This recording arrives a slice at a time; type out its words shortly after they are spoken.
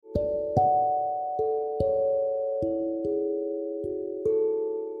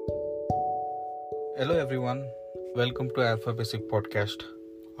Hello everyone, welcome to Alpha Basic Podcast.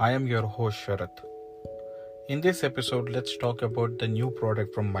 I am your host Sharath. In this episode, let's talk about the new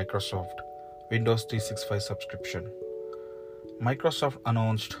product from Microsoft, Windows 365 subscription. Microsoft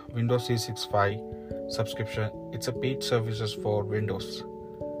announced Windows 365 subscription. It's a paid services for Windows.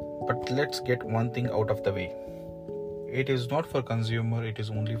 But let's get one thing out of the way. It is not for consumer, it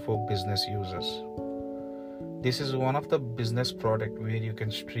is only for business users. This is one of the business product where you can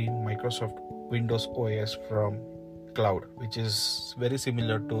stream Microsoft Windows OS from cloud, which is very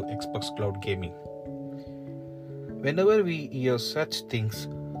similar to Xbox Cloud Gaming. Whenever we hear such things,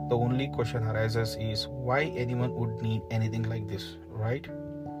 the only question arises is why anyone would need anything like this, right?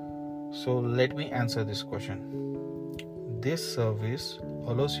 So let me answer this question. This service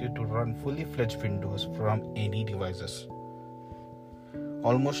allows you to run fully fledged Windows from any devices,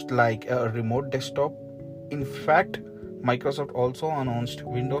 almost like a remote desktop. In fact, Microsoft also announced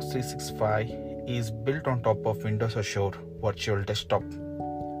Windows 365 is built on top of Windows Azure Virtual Desktop.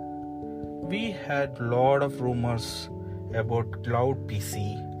 We had a lot of rumors about Cloud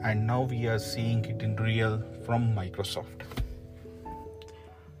PC, and now we are seeing it in real from Microsoft.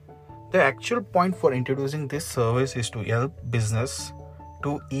 The actual point for introducing this service is to help business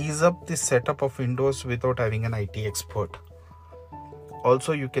to ease up the setup of Windows without having an IT expert.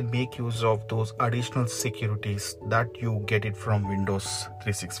 Also, you can make use of those additional securities that you get it from Windows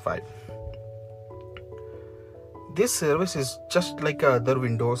 365. This service is just like other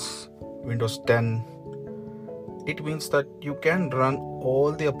Windows 10. It means that you can run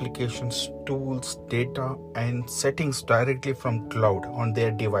all the applications, tools, data, and settings directly from cloud on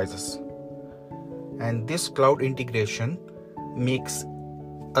their devices. And this cloud integration makes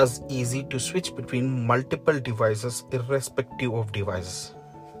us easy to switch between multiple devices irrespective of devices.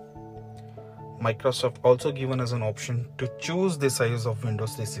 Microsoft also given us an option to choose the size of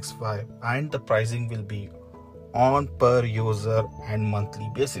Windows 365, and the pricing will be on per user and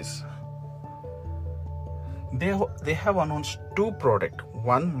monthly basis. They have announced two products,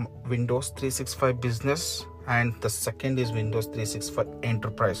 one Windows 365 Business and the second is Windows 365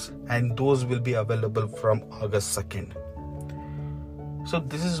 Enterprise, and those will be available from August 2nd. So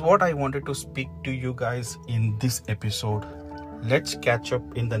this is what I wanted to speak to you guys in this episode. Let's catch up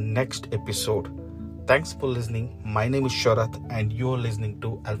in the next episode. Thanks for listening. My name is Sharath and you're listening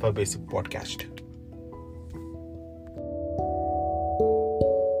to Alpha Basic Podcast.